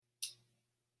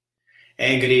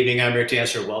And good evening. I'm Rick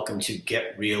Dancer. Welcome to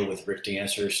Get Real with Rick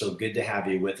Dancer. So good to have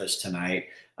you with us tonight.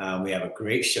 We have a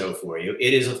great show for you.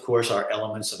 It is, of course, our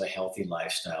Elements of a Healthy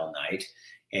Lifestyle night,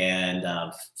 and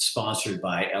sponsored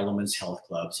by Elements Health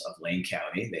Clubs of Lane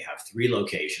County. They have 3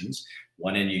 locations,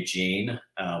 one in Eugene,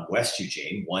 West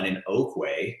Eugene, one in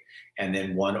Oakway, and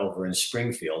then one over in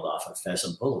Springfield off of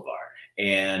Pheasant Boulevard.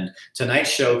 And tonight's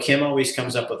show, Kim always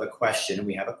comes up with a question, and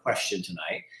we have a question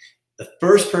tonight. The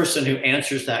first person who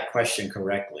answers that question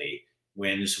correctly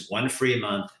wins 1 free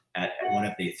month at one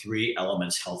of the 3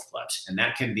 Elements Health Clubs. And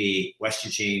that can be West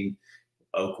Eugene,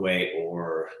 Oakway,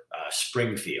 or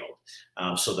Springfield.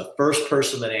 So the first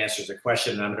person that answers the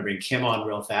question, and I'm going to bring Kim on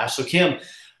real fast. So Kim,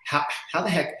 how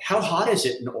hot is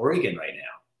it in Oregon right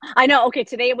now? I know. Okay,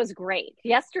 today it was great.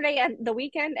 Yesterday and the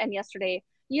weekend and yesterday,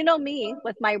 you know me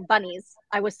with my bunnies.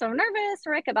 I was so nervous,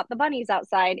 Rick, about the bunnies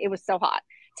outside. It was so hot.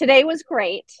 Today was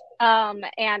great,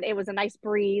 and it was a nice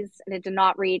breeze, and it did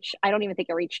not reach, I don't even think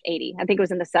it reached 80. I think it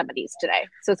was in the 70s today,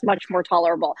 so it's much more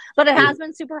tolerable. But it has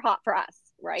been super hot for us,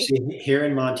 right? See, here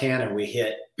in Montana, we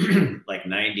hit like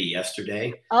 90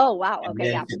 yesterday. Oh, wow. And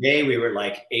okay, then today we were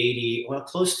like 80, well,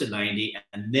 close to 90,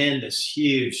 and then this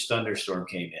huge thunderstorm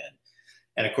came in.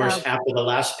 And of course, after the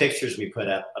last pictures we put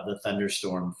up of the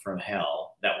thunderstorm from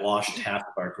hell that washed half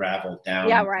of our gravel down.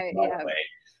 Yeah, right.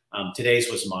 Today's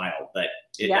was mild, but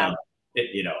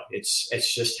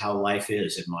it's just how life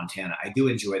is in Montana. I do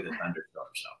enjoy the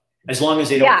thunderstorms, though, as long as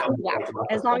they don't.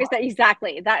 As long as that,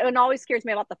 exactly. That one always scares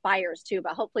me about the fires too.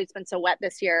 But hopefully, it's been so wet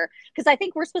this year because I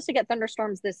think we're supposed to get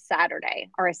thunderstorms this Saturday.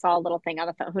 Or I saw a little thing on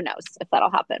the phone. Who knows if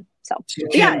that'll happen? So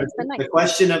yeah, it's been nice. The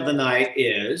question of the night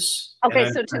is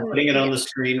okay. So I'm putting it on the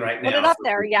screen right now. Put it up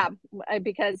there,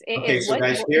 because it is. So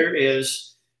guys, here is.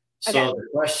 So the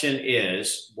question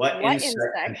is, what insect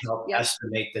can help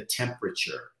estimate the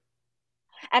temperature?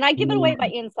 And I give it away by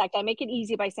insect. I make it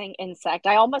easy by saying insect.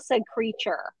 I almost said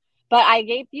creature, but I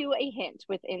gave you a hint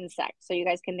with insect, so you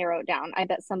guys can narrow it down. I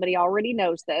bet somebody already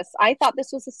knows this. I thought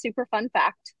this was a super fun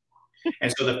fact.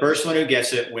 And so the first one who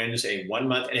gets it wins a 1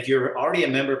 month. And if you're already a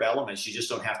member of Elements, you just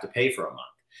don't have to pay for a month.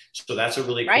 So that's a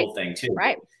really cool thing too.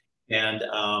 Right. And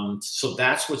so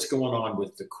that's what's going on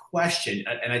with the question.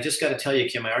 And I just got to tell you,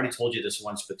 Kim, I already told you this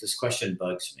once, but this question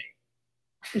bugs me.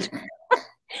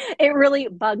 It really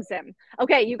bugs him.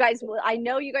 Okay, you guys, I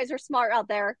know you guys are smart out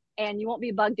there, and you won't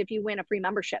be bugged if you win a free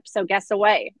membership. So guess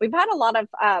away. We've had a lot of,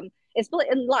 our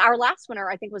last winner,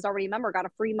 I think, was already a member, got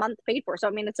a free month paid for. So,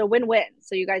 I mean, it's a win-win.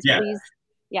 So you guys, please.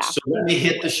 Yeah. So let me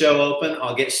hit the show open.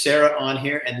 I'll get Sarah on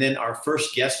here, and then our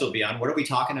first guest will be on. What are we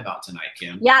talking about tonight,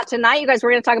 Kim? Yeah, tonight, you guys,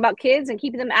 we're going to talk about kids and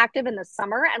keeping them active in the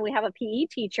summer. And we have a PE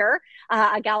teacher,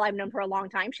 a gal I've known for a long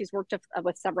time. She's worked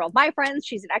with several of my friends.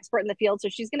 She's an expert in the field. So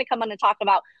she's going to come on and talk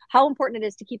about how important it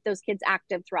is to keep those kids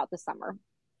active throughout the summer.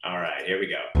 All right, here we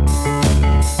go.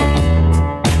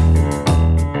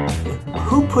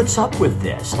 Who puts up with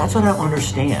this? That's what I don't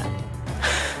understand.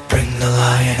 Bring the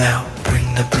lion out.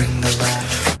 Bring the lion.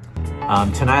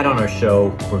 Tonight on our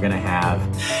show, we're going to have...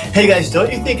 Hey guys,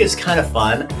 don't you think it's kind of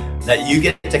fun that you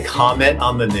get to comment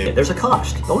on the news? There's a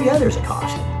cost. Oh yeah, there's a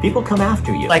cost. People come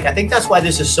after you. Like, I think that's why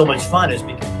this is so much fun, is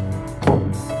because...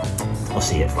 We'll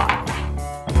see you at 5.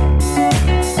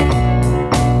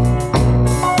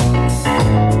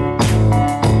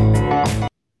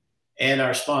 And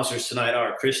our sponsors tonight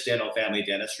are Chris Dental Family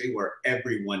Dentistry, where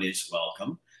everyone is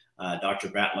welcome. Dr.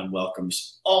 Bratlin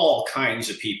welcomes all kinds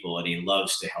of people, and he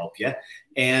loves to help you.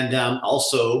 And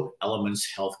also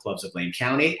Elements Health Clubs of Lane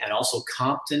County, and also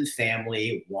Compton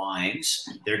Family Wines.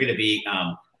 They're going to be.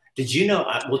 Did you know?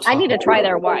 I need to try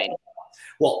their wine.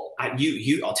 Well,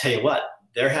 I'll tell you what.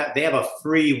 They have a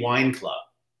free wine club.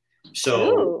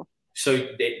 So. Ooh. So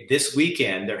this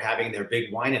weekend they're having their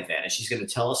big wine event, and she's going to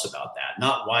tell us about that.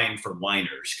 Not wine for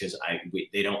whiners, because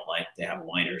they don't like to have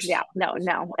whiners. Yeah, no.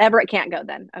 Everett can't go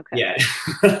then. Okay. Yeah.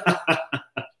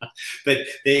 But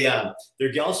they're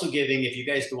also giving, if you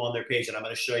guys go on their page, and I'm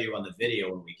going to show you on the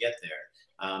video when we get there.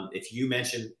 If you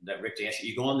mention that Rick Dancer,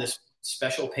 you go on this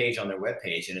special page on their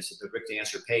webpage, and it's the Rick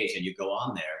Dancer page, and you go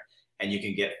on there, and you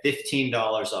can get $15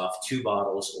 off 2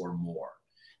 bottles or more.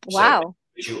 Wow. So,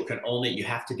 you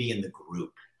have to be in the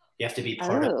group. You have to be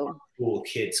part of the Cool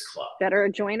Kids Club. Better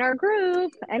join our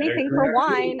group. Anything for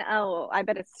wine. Oh, I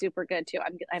bet it's super good too.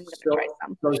 I'm going to try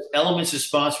some. Those Elements is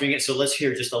sponsoring it. So let's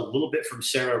hear just a little bit from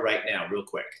Sarah right now, real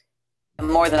quick.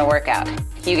 More than a workout.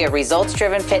 You get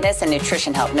results-driven fitness and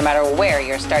nutrition help no matter where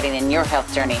you're starting in your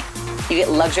health journey. You get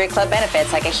luxury club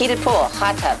benefits like a heated pool,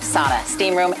 hot tub, sauna,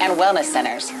 steam room, and wellness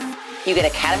centers. You get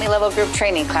academy-level group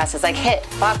training classes like HIIT,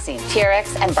 boxing,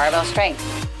 TRX, and barbell strength.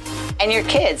 And your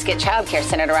kids get childcare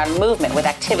centered around movement with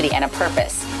activity and a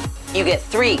purpose. You get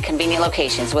 3 convenient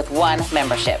locations with 1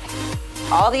 membership.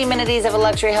 All the amenities of a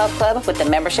luxury health club with the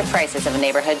membership prices of a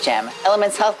neighborhood gym.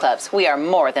 Elements Health Clubs, we are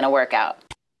more than a workout.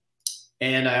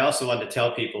 And I also wanted to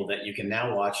tell people that you can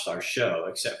now watch our show,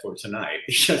 except for tonight,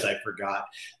 because I forgot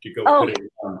to go put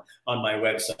it on my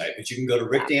website. But you can go to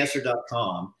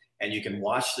rickdancer.com and you can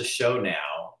watch the show now.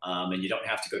 And you don't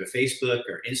have to go to Facebook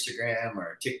or Instagram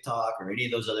or TikTok or any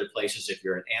of those other places if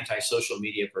you're an anti-social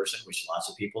media person, which lots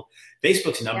of people.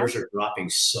 Facebook's numbers are dropping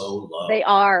so low. They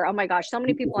are. Oh my gosh. So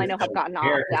many people I know have gotten off.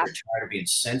 They're tired of being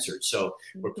censored. So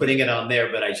we're putting it on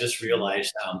there. But I just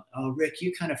realized, oh, Rick,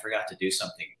 you kind of forgot to do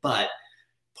something. But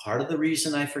part of the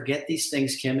reason I forget these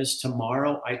things, Kim, is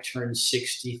tomorrow I turn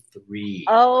 63.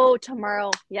 Oh,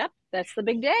 tomorrow. Yep. That's the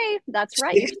big day. That's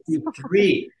right.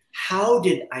 63. How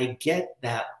did I get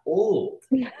that old?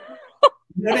 It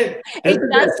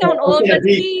does sound old, but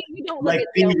we don't look at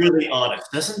being really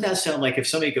honest. Doesn't that sound like if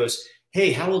somebody goes,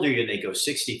 hey, how old are you? And they go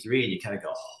 63 and you kind of go,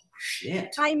 oh,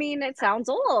 shit. I mean, it sounds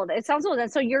old. It sounds old. And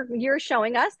so you're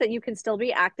showing us that you can still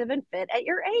be active and fit at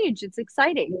your age. It's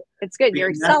exciting. It's good.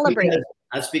 You're celebrating.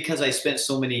 That's because I spent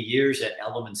so many years at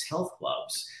Elements Health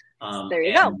Clubs. There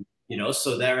you go. You know,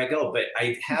 so there I go. But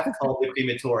I have called the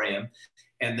crematorium,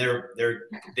 and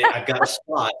I've got a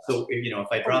spot. So you know, if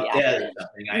I drop dead or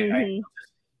something, I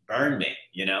burn me.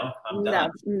 You know, I'm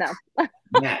done. No.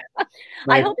 Yeah.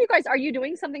 I hope you guys are you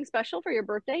doing something special for your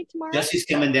birthday tomorrow? Jesse's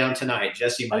coming down tonight.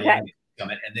 Jesse, my youngest, is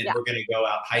coming, and then we're going to go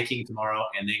out hiking tomorrow,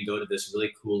 and then go to this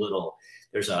really cool little.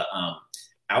 There's a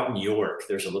out in York,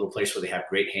 there's a little place where they have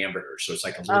great hamburgers. So it's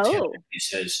like a little tent. It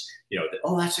says, you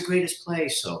know, that's the greatest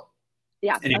place. So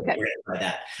yeah, anyway, we're going to try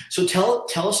that. So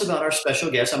tell us about our special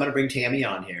guest. I'm going to bring Tammy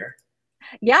on here.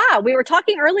 Yeah, we were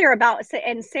talking earlier about,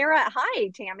 and Sarah,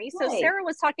 hi, Tammy. So Hi. Sarah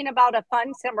was talking about a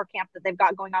fun summer camp that they've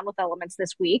got going on with Elements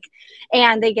this week.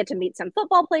 And they get to meet some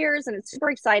football players, and it's super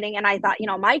exciting. And I thought, you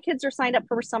know, my kids are signed up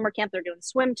for summer camp. They're doing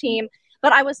swim team.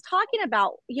 But I was talking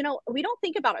about, you know, we don't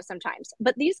think about it sometimes,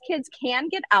 but these kids can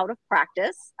get out of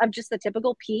practice of just the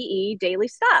typical PE daily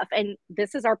stuff. And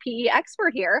this is our PE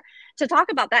expert here to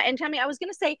talk about that. And Tammy, I was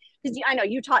going to say, because I know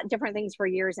you taught different things for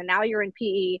years and now you're in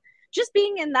PE, just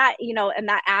being in that, you know, in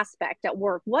that aspect at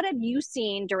work. What have you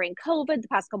seen during COVID the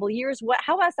past couple of years?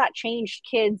 How has that changed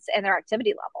kids and their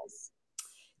activity levels?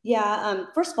 Yeah.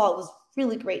 First of all, it was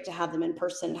really great to have them in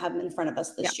person, have them in front of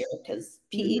us this year, because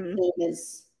PE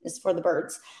is for the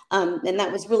birds. And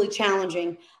that was really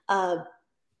challenging.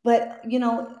 But, you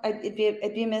know, it'd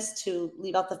be amiss to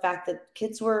leave out the fact that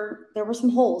there were some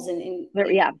holes in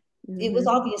it was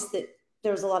obvious that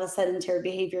there was a lot of sedentary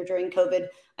behavior during COVID.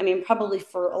 I mean, probably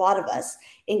for a lot of us,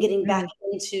 in getting back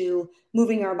into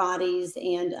moving our bodies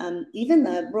and even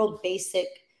the real basic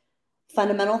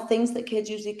fundamental things that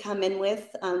kids usually come in with.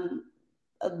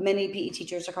 Many PE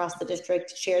teachers across the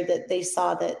district shared that they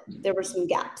saw that there were some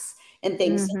gaps and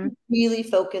things. Really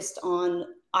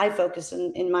I focused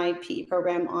in my PE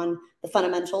program on the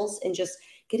fundamentals and just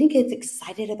getting kids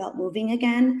excited about moving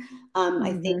again.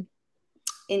 I think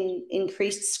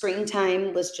increased screen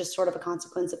time was just sort of a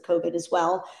consequence of COVID as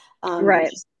well.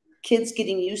 Right. Kids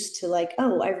getting used to like,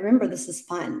 oh, I remember this is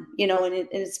fun, you know, and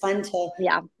it's fun to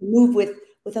move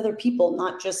with other people,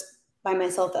 not just by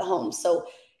myself at home. So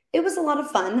it was a lot of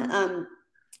fun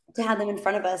to have them in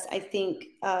front of us. I think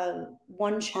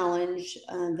one challenge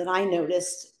that I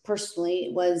noticed personally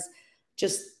was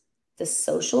just the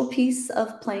social piece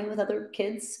of playing with other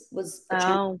kids was a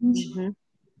challenge.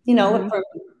 You know, from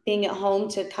being at home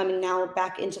to coming now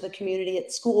back into the community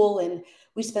at school. And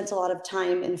we spent a lot of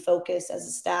time and focus as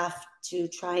a staff to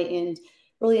try and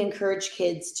really encourage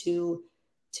kids to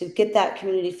get that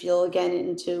community feel again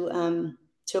and to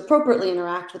appropriately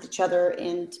interact with each other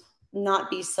and not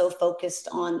be so focused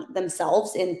on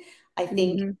themselves. And I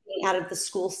think being out of the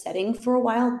school setting for a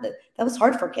while, that was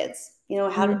hard for kids. You know,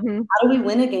 how do we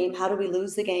win a game? How do we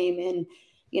lose the game? And,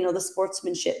 you know, the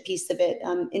sportsmanship piece of it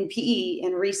in PE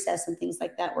and recess and things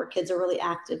like that, where kids are really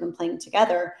active and playing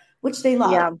together, which they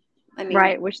love. Yeah. I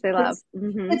mean, which they love.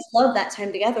 Kids love that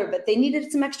time together, but they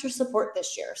needed some extra support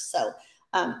this year. So,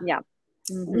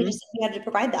 we had to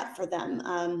provide that for them.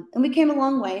 And we came a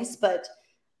long ways, but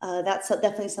that's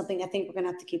definitely something I think we're going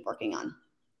to have to keep working on.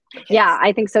 Yeah,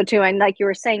 I think so too. And like you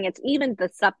were saying, it's even the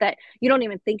stuff that you don't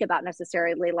even think about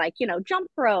necessarily, like, you know,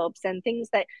 jump ropes and things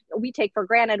that we take for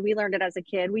granted. We learned it as a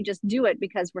kid. We just do it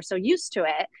because we're so used to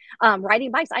it.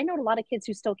 Riding bikes. I know a lot of kids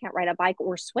who still can't ride a bike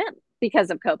or swim. because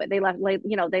of COVID.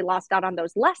 They lost out on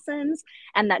those lessons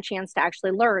and that chance to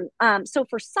actually learn. So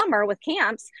for summer with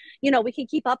camps, we can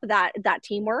keep up that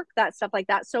teamwork, that stuff like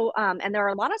that. So, and there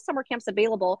are a lot of summer camps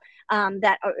available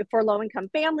that are for low-income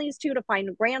families too, to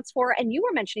find grants for. And you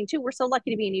were mentioning too, we're so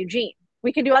lucky to be in Eugene.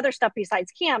 We can do other stuff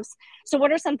besides camps. So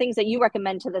what are some things that you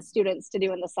recommend to the students to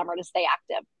do in the summer to stay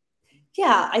active?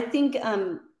 Yeah, I think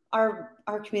our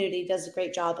community does a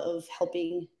great job of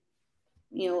helping,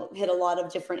 hit a lot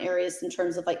of different areas in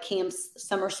terms of like camps,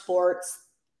 summer sports.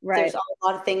 Right. There's a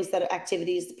lot of things that are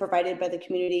activities provided by the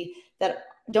community that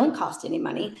don't cost any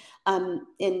money.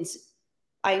 And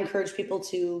I encourage people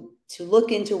to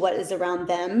look into what is around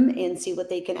them and see what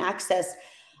they can access.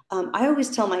 I always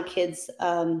tell my kids,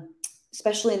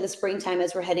 especially in the springtime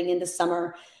as we're heading into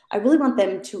summer, I really want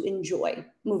them to enjoy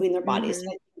moving their bodies.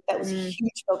 Mm-hmm. That was a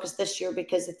huge focus this year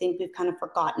because I think we've kind of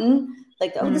forgotten,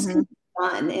 like, this can be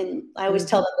fun. And I always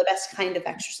tell them the best kind of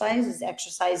exercise is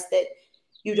exercise that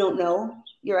you don't know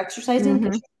you're exercising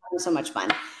because you're having so much fun.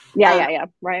 Yeah.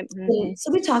 Right.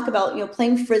 So we talk about,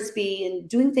 playing Frisbee and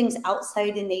doing things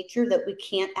outside in nature that we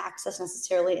can't access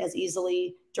necessarily as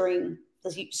easily during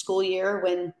the school year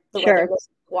when the weather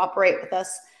doesn't cooperate with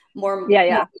us more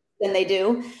than they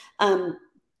do.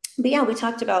 But yeah, we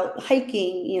talked about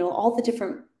hiking, all the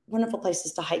different wonderful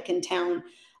places to hike in town,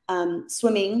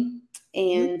 swimming,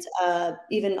 and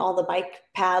even all the bike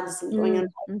paths and going on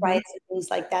rides and things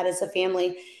like that as a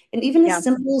family. And even as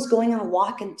simple as going on a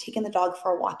walk and taking the dog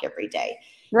for a walk every day.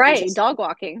 Right. Dog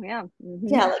walking. Yeah.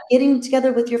 Yeah. Like getting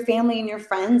together with your family and your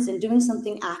friends and doing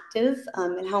something active,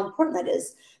 and how important that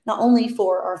is, not only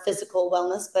for our physical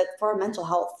wellness, but for our mental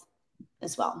health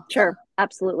as well. Sure.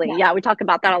 Absolutely. Yeah. We talk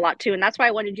about that a lot too. And that's why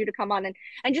I wanted you to come on and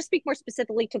just speak more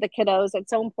specifically to the kiddos. It's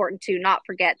so important to not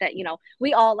forget that,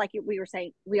 we all, like we were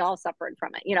saying, we all suffered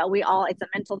from it. It's a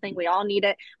mental thing. We all need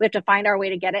it. We have to find our way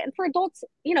to get it. And for adults,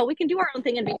 we can do our own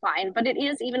thing and be fine, but it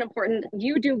is even important.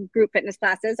 You do group fitness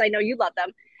classes. I know you love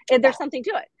them. And there's something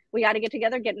to it. We got to get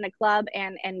together, get in a club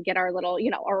and get our little,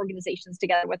 our organizations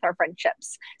together with our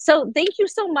friendships. So thank you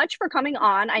so much for coming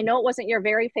on. I know it wasn't your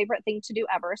very favorite thing to do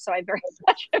ever, so I very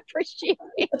much appreciate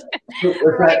it.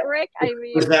 Right, Rick?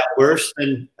 Was that worse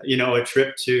than, a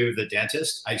trip to the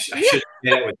dentist? I should have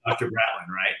it with Dr. Bratlin,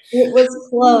 right? It was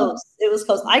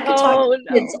close. I could talk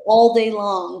to kids all day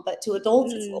long, but to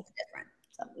adults, it's a little bit different.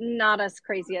 Not us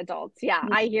crazy adults. Yeah,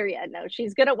 I hear you. No,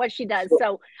 she's good at what she does.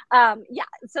 So,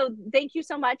 so thank you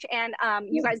so much. And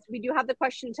you guys, we do have the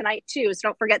question tonight too. So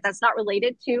don't forget, that's not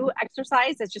related to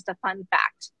exercise. It's just a fun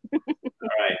fact. All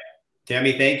right.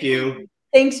 Tammy, thank you.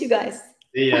 Thanks, you guys.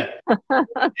 See ya.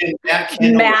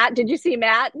 Matt, did you see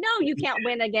Matt? No, you can't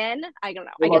win again. I don't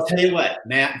know. Well, I'll tell you what,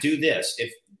 Matt, do this.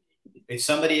 If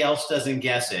somebody else doesn't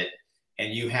guess it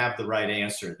and you have the right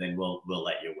answer, then we'll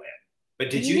let you win. But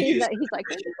did you use that? What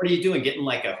are you doing? Getting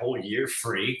like a whole year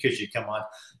free because you come on?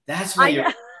 That's why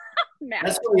you're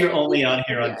only on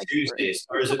here on Tuesdays,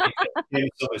 or is it because you're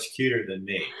so much cuter than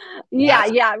me?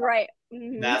 Yeah, right.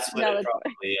 That's what it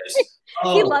probably is.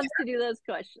 Oh, he loves to do those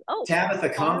questions. Oh, Tabitha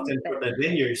Compton from the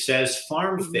Vineyard says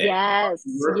Farm Fit. Yes.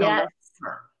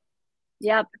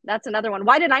 Yep, that's another one.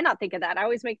 Why did I not think of that? I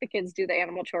always make the kids do the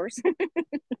animal chores.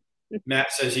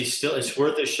 Matt says it's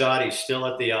worth a shot. He's still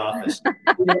at the office.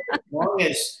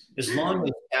 as long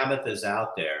as Tabitha's out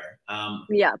there.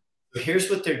 Here's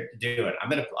what they're doing.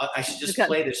 I should just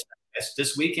play this.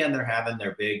 This weekend they're having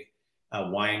their big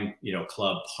wine,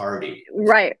 club party.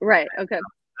 Right. Okay.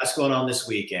 That's going on this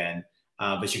weekend.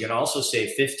 But you can also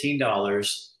save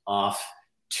 $15 off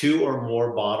 2 or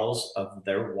more bottles of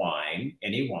their wine,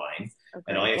 any wine. Okay.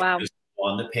 And all you have to do is go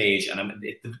on the page, and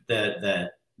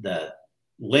the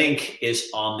link is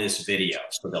on this video,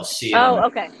 so they'll see it.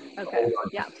 Okay.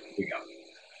 Yeah. Here we go.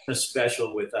 A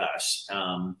special with us.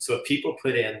 So if people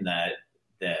put in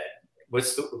tell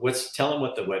them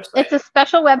what the website. It's a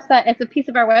special website. It's a piece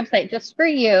of our website just for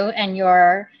you and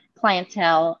your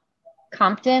clientele.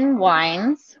 Compton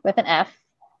Wines with an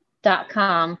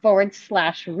F.com/Rick.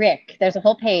 There's a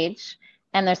whole page,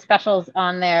 and there's specials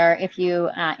on there. If you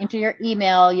enter your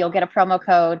email, you'll get a promo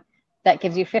code that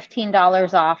gives you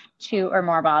 $15 off 2 or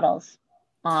more bottles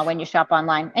when you shop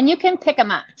online. And you can pick them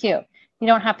up too. You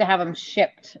don't have to have them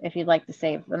shipped if you'd like to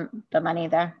save the money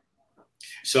there.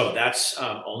 So that's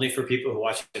only for people who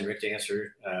watch Rick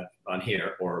Dancer on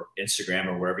here or Instagram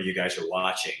or wherever you guys are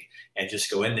watching. And just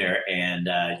go in there and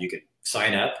you can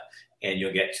sign up and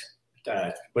you'll get,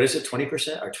 what is it,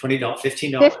 20% or $15?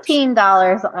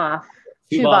 $15 off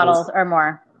 2 bottles or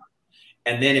more.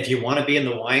 And then if you want to be in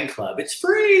the wine club, it's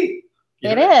free.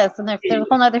 It is. And there's a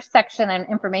whole other section and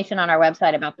information on our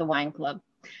website about the wine club.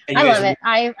 I love it.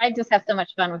 I just have so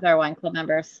much fun with our wine club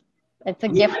members. it's a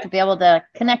gift to be able to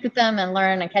connect with them and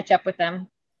learn and catch up with them.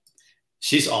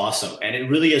 She's awesome. And it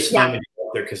really is fun to be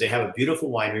up there because they have a beautiful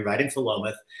winery right in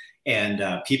Philomath.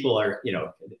 And people are,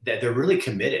 they're really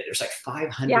committed. There's like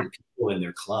 500 people in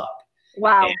their club.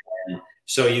 Wow. And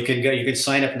so you can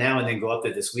sign up now and then go up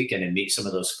there this weekend and meet some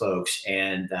of those folks.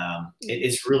 And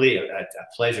it's really a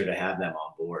pleasure to have them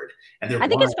on board. And I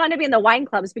think it's fun to be in the wine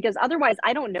clubs because otherwise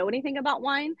I don't know anything about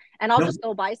wine and I'll just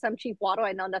go buy some cheap bottle.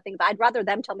 I know nothing, but I'd rather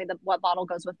them tell me what bottle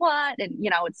goes with what. And,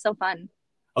 it's so fun.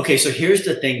 Okay, so here's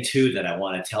the thing too that I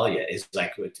want to tell you is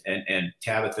like, and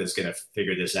Tabitha is going to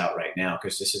figure this out right now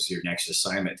because this is your next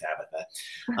assignment,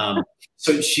 Tabitha.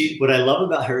 So what I love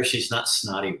about her is she's not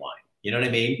snotty wine. You know what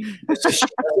I mean? So she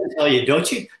doesn't tell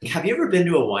you. Have you ever been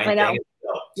to a wine thing?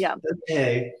 Yeah.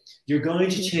 Okay, you're going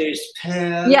to taste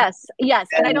Pam. Yes,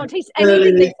 and I don't taste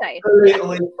anything they say.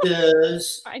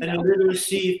 Oysters and a little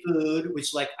seafood,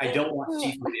 which I don't want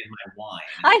seafood in my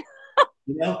wine.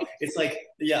 It's like,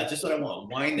 just what I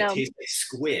want. Wine that tastes like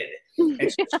squid. And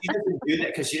she doesn't do that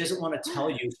because she doesn't want to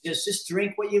tell you. Just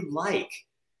drink what you like.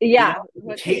 Yeah.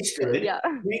 It tastes good.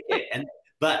 Drink it.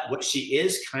 But what she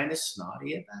is kind of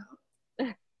snotty about.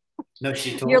 No,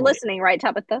 she told You're me. listening, right,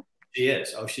 Tabitha? She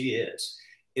is. Oh, she is.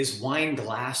 Is wine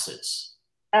glasses.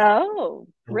 Oh,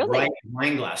 really? Right,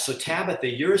 wine glass. So Tabitha,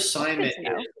 your assignment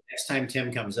is, next time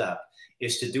Tim comes up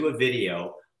is to do a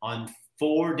video on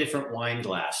 4 different wine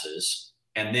glasses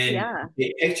and then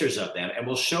get pictures of them. And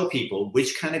we'll show people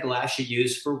which kind of glass you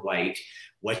use for white,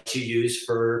 what you use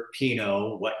for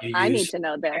Pinot, what you use. I need to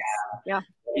know this. What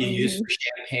you use for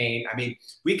champagne. I mean,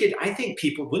 I think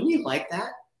people, wouldn't you like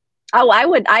that? Oh, I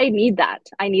would. I need that.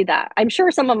 I'm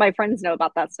sure some of my friends know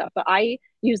about that stuff, but I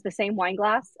use the same wine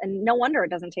glass and no wonder it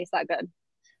doesn't taste that good.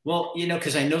 Well,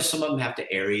 because I know some of them have to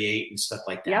aerate and stuff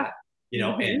like that,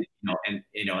 and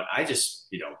I just,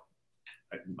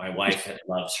 my wife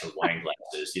loves her wine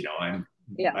glasses.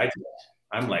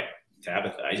 I'm like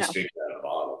Tabitha. I just drink out of a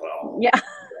bottle. Well,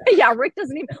 yeah. Rick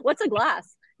doesn't even. What's a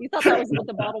glass? You thought that was what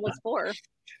the bottle was for.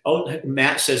 Oh,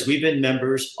 Matt says we've been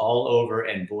members all over,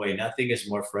 and boy, nothing is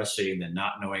more frustrating than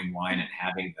not knowing wine and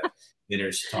having the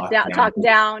dinners talk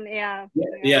down. Yeah.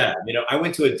 I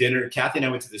went to a dinner. Kathy and I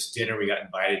went to this dinner we got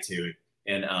invited to,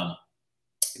 and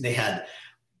they had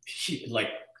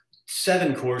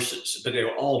 7 courses, but they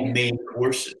were all main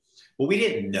courses. Well, we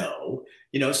didn't know,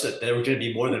 so there were going to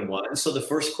be more than one. So the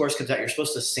first course comes out, you're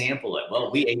supposed to sample it.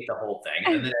 Well, we ate the whole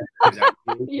thing. And then it comes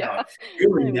out, we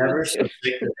were never so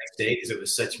sick the next day because it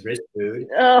was such rich food.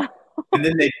 And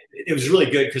then it was really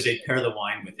good because they pair the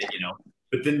wine with it,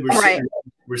 But then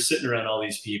we're sitting around all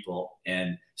these people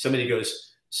and somebody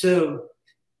goes, so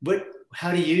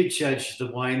how do you judge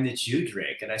the wine that you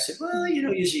drink? And I said, well,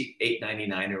 usually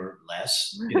 $8.99 or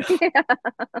less.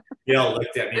 They all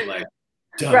looked at me like,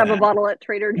 grab a bottle at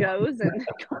Trader Joe's and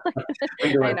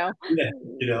I know.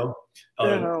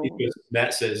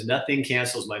 Matt says nothing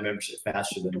cancels my membership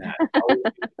faster than that.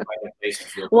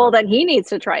 Well, then he needs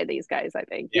to try these guys, I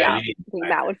think. I think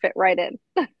that would fit right in.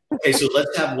 Okay, so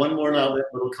let's have one more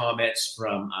little comments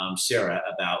from Sarah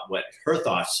about what her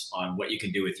thoughts on what you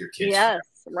can do with your kids. Yes,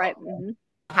 right. Mm-hmm.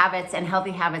 Habits and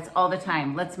healthy habits all the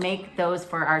time. Let's make those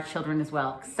for our children as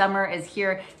well. Summer is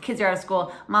here. Kids are out of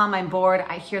school. Mom, I'm bored.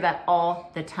 I hear that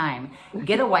all the time.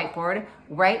 Get a whiteboard,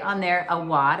 write on there a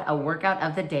WOD, a workout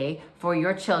of the day for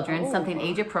your children, something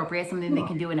age appropriate, something they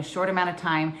can do in a short amount of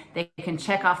time. They can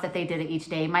check off that they did it each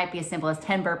day. It might be as simple as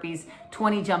 10 burpees,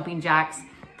 20 jumping jacks,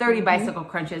 30 bicycle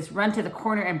crunches, run to the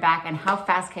corner and back, and how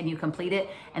fast can you complete it?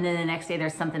 And then the next day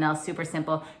there's something else super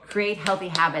simple. Create healthy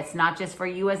habits, not just for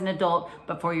you as an adult,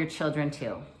 but for your children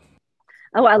too.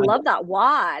 Oh, I love that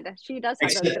WOD. She does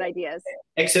have those good ideas.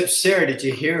 Except Sarah, did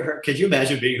you hear her? Could you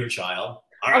imagine being her child?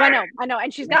 All right. I know.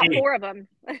 And she's got 4 of them.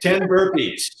 10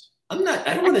 burpees. I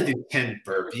don't want to do 10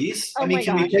 burpees. Oh,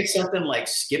 can we pick something like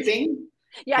skipping?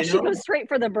 Yeah, she goes straight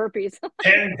for the burpees.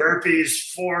 10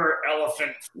 burpees, 4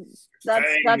 elephant.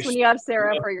 That's when you have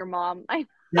Sarah for your mom.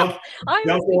 Jump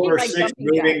over 6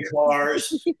 moving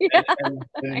cars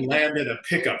and land in a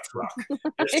pickup truck.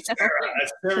 That's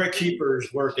Sarah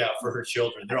Keeper's workout for her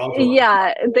children. They're all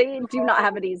they do not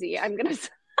have it easy. I'm gonna say.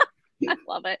 I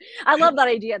love it. I love that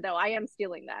idea though. I am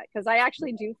stealing that because I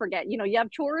actually do forget. You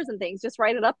have chores and things. Just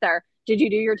write it up there. Did you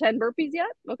do your 10 burpees yet?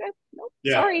 Okay. Nope.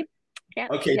 Sorry.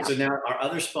 So now our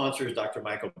other sponsor is Dr.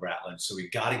 Michael Bratland, so we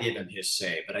got to give him his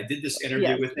say. But I did this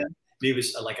interview with him. It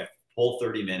was like a whole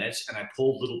 30 minutes, and I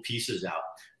pulled little pieces out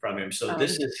from him. So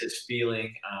this is his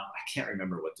feeling. I can't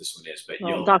remember what this one is, but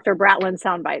Dr. Bratland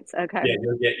sound bites. Okay.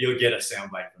 Yeah, you'll get a sound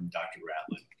bite from Dr.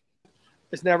 Bratland.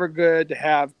 it's never good to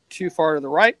have too far to the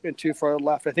right and too far to the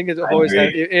left. I think it's always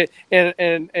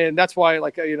and that's why,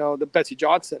 like, the Betsy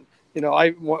Johnson,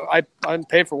 I'm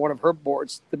paid for one of her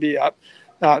boards to be up.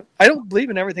 I don't believe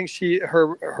in everything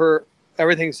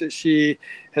everything that she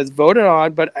has voted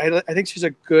on, but I think she's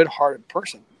a good-hearted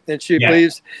person. And she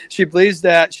believes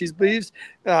that she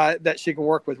can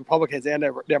work with Republicans and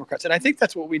Democrats. And I think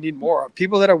that's what we need more of.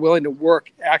 People that are willing to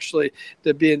work actually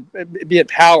to be in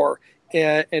power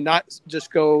and not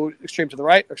just go extreme to the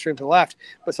right or extreme to the left,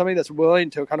 but somebody that's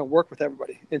willing to kind of work with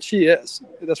everybody. And she is.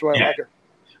 That's why I like her.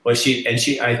 Well,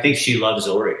 I think she loves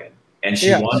Oregon, and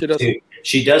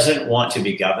she doesn't want to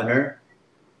be governor.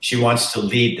 She wants to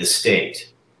lead the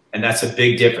state. And that's a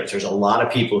big difference. There's a lot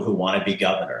of people who want to be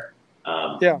governor.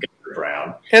 Governor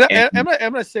Brown. And I'm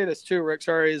going to say this too, Rick.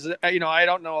 Sorry, I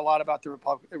don't know a lot about the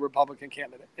Republican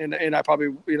candidate, and I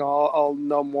probably I'll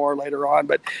know more later on.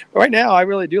 But right now, I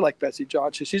really do like Betsy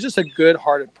Johnson. She's just a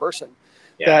good-hearted person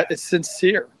that is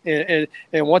sincere and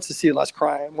wants to see less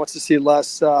crime, wants to see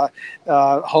less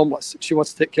homeless. She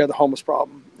wants to take care of the homeless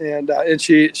problem, and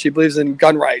she believes in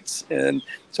gun rights, and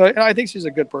so I think she's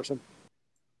a good person.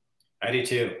 I do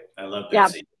too. I love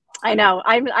Betsy. Yeah. I know.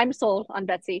 I'm sold on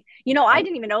Betsy. I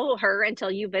didn't even know her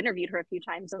until you've interviewed her a few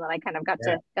times, and then I kind of got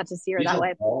to see her that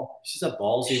way. She's a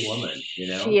ballsy woman,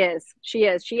 She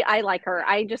is. I like her.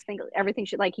 I just think everything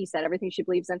like he said, everything she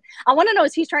believes in. I want to know,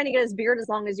 is he trying to get his beard as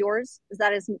long as yours? Is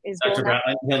that his goal now?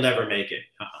 He'll never make it.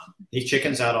 He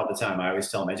chickens out all the time. I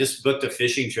always tell him. I just booked a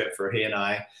fishing trip for he and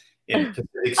I in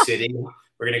Pacific City.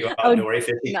 We're going to go out Nori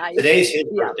fishing. Nice. Today's his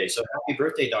birthday, so happy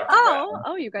birthday, Dr.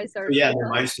 Oh, you guys are.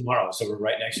 Mine's tomorrow, so we're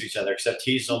right next to each other, except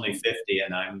he's only 50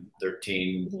 and I'm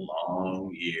 13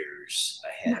 long years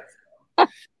ahead of him.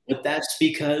 But that's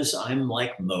because I'm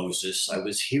like Moses. I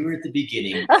was here at the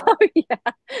beginning. Oh, yeah.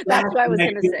 That's what I was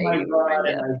going to say. And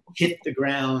I hit the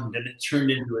ground and it turned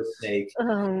into a snake.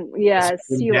 Yes,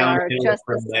 you are just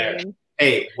the same.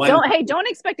 Hey, don't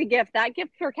expect a gift. That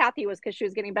gift for Kathy was because she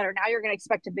was getting better. Now you're going to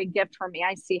expect a big gift from me.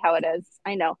 I see how it is.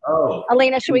 I know. Oh,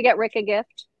 Elena, should we get Rick a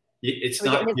gift? It's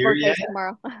not here yet.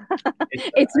 Tomorrow.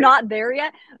 It's not there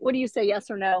yet. What do you say?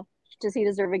 Yes or no? Does he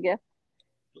deserve a gift?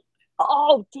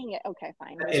 Oh, dang it. Okay,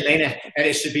 fine. Elena, and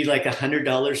it should be like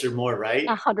 $100 or more, right?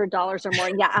 $100 or more.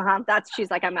 Yeah. She's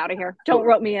like, I'm out of here. Don't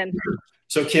rope me in.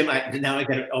 So Kim,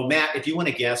 Matt, if you want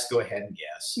to guess, go ahead and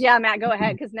guess. Yeah, Matt, go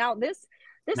ahead. Because now this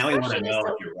now we question is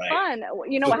so you're right. fun.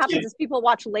 What happens is people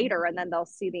watch later and then they'll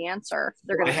see the answer.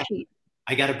 They're going to cheat.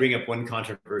 I got to bring up one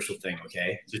controversial thing,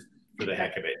 okay? Just for the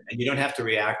heck of it. And you don't have to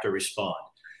react or respond.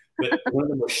 But one of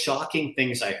the most shocking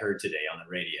things I heard today on the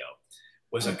radio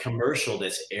was a commercial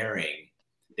that's airing.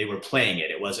 They were playing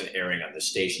it. It wasn't airing on the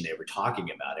station. They were talking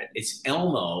about it. It's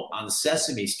Elmo on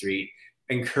Sesame Street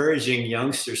encouraging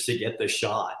youngsters to get the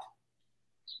shot,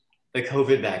 the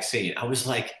COVID vaccine. I was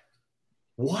like,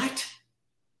 what?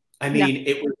 I mean,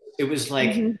 it was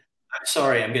like, I'm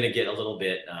sorry, I'm going to get a little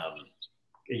bit,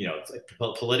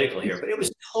 political here, but it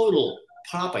was total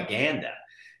propaganda.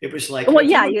 It was like, well,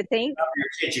 yeah, you think your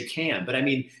kids you can, but I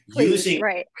mean, using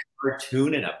a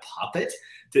cartoon and a puppet,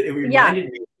 it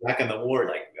reminded me back in the war,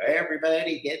 like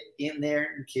everybody get in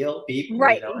there and kill people.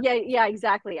 Right. Yeah,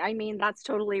 exactly. I mean, that's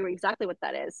totally exactly what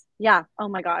that is. Yeah. Oh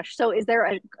my gosh. So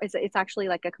it's actually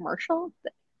like a commercial?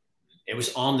 It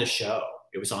was on the show.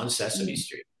 It was on Sesame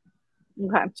Street.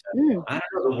 Okay. So, I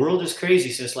don't know. The world is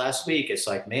crazy since last week. It's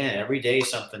like, man, every day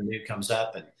something new comes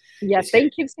up, and you've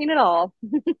seen it all.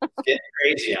 It's getting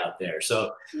crazy out there.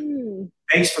 So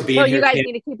thanks for being here. So you guys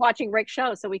need to keep watching Rick's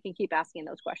show so we can keep asking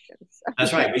those questions.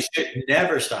 That's right. We should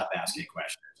never stop asking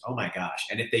questions. Oh my gosh.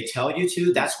 And if they tell you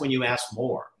to, that's when you ask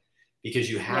more, because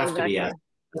you have to be asked.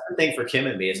 That's the thing for Kim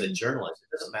and me as a journalist.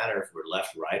 It doesn't matter if we're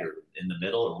left, right, or in the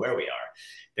middle, or where we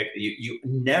are. You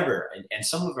never, and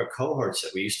some of our cohorts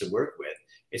that we used to work with,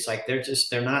 it's like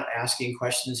they're not asking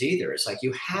questions either. It's like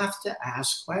you have to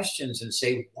ask questions and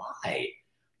say why,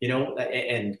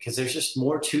 and because there's just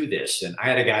more to this. And I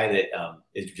had a guy that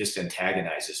it just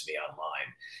antagonizes me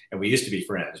online, and we used to be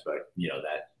friends, but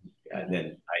and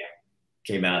then I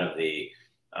came out of the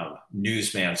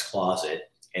newsman's closet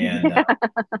and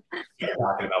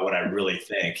talking about what I really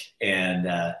think. And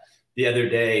the other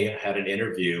day I had an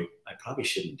interview. I probably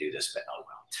shouldn't do this, but oh well.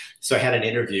 So I had an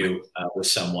interview with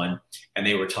someone, and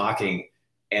they were talking,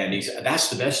 and he said, "That's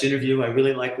the best interview. I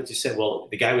really like what you said." Well,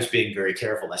 the guy was being very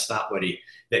careful. That's not what he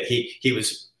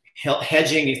was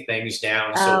hedging things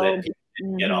down so that people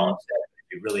didn't get all upset.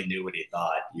 If you really knew what he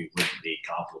thought, you wouldn't be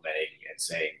complimenting and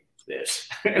saying this.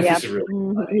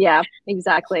 Yeah,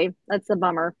 exactly. That's a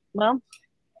bummer. Well,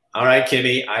 All right,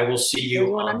 Kimmy, I will see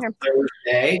you on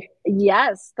Thursday.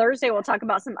 Yes, Thursday we'll talk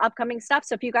about some upcoming stuff.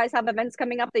 So if you guys have events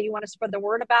coming up that you want to spread the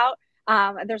word about,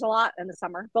 there's a lot in the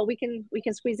summer, but we can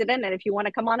squeeze it in. And if you want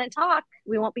to come on and talk,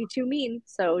 we won't be too mean.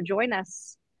 So join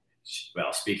us.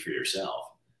 Well, speak for yourself.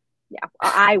 Yeah,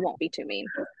 I won't be too mean.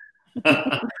 All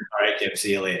right, Kim,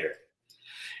 see you later.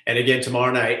 And again,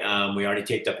 tomorrow night, we already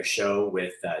taped up a show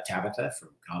with Tabitha from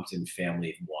Compton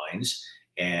Family Wines.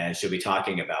 And she'll be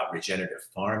talking about regenerative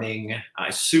farming.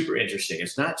 It's super interesting.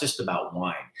 It's not just about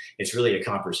wine. It's really a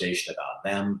conversation about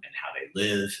them and how they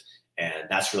live. And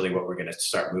that's really what we're going to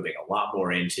start moving a lot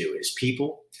more into is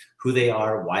people, who they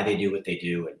are, why they do what they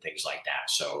do, and things like that.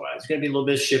 So it's going to be a little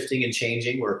bit of shifting and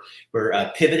changing. We're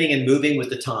pivoting and moving with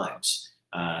the times.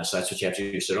 So that's what you have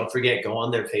to do. So don't forget, go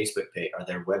on their Facebook page or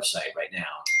their website right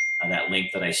now, that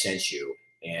link that I sent you.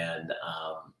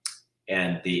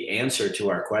 And the answer to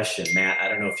our question, Matt, I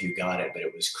don't know if you got it, but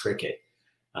it was cricket.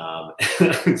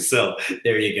 So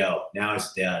there you go. Now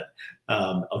it's done.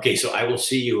 Okay, so I will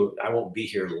see you. I won't be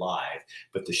here live,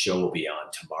 but the show will be on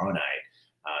tomorrow night.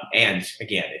 And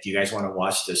again, if you guys want to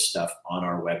watch this stuff on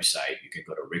our website, you can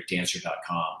go to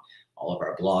rickdancer.com. All of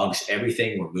our blogs,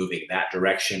 everything, we're moving that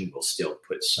direction. We'll still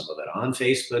put some of it on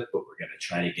Facebook, but we're going to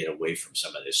try to get away from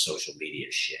some of this social media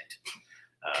shit.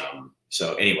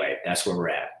 So anyway, that's where we're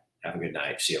at. Have a good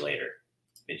night. See you later.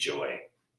 Enjoy.